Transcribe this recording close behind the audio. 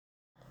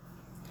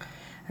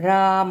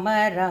राम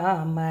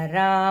राम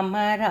राम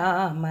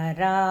राम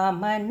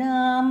राम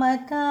नाम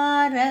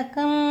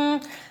तारकं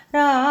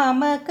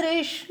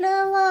रामकृष्ण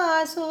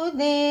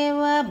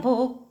वासुदेव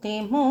भुक्तिमुक्तिदायकं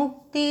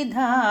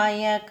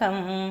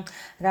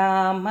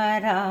राम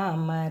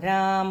राम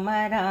राम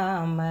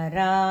राम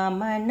राम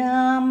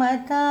नाम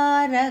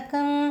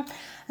तारकं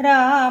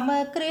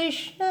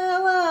रामकृष्ण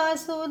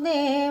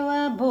वासुदेव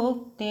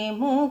भुक्तिमुक्तिदायकं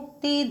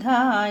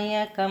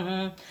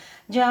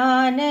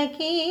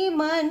जानकी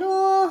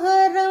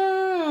मनोहरं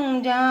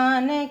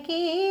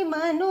जानकी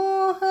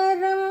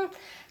मनोहरं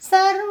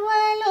सर्वलोकनायकं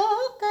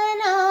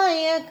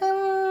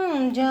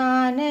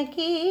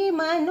जानकी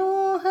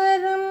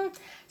मनोहरं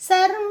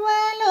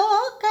सर्वलोकनायकं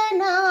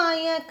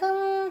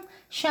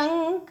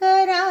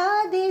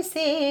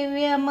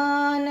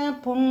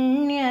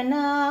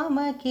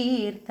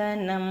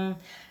शङ्करादिसेव्यमानपुण्यनामकीर्तनं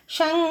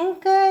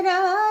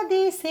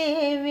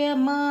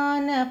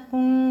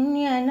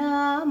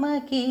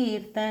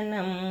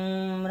शङ्करादिसेव्यमानपुण्यनामकीर्तनं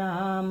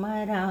राम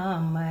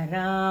राम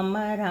राम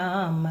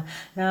राम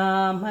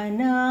राम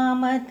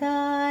नाम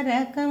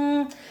तारकं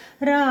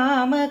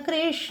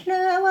रामकृष्ण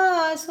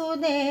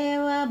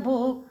वासुदेव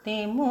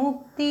भुक्तिमुक्तिदायकं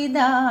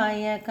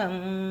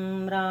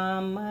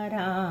राम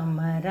राम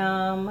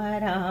राम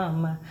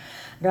राम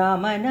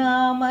राम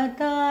नाम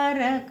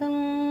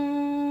तारकम्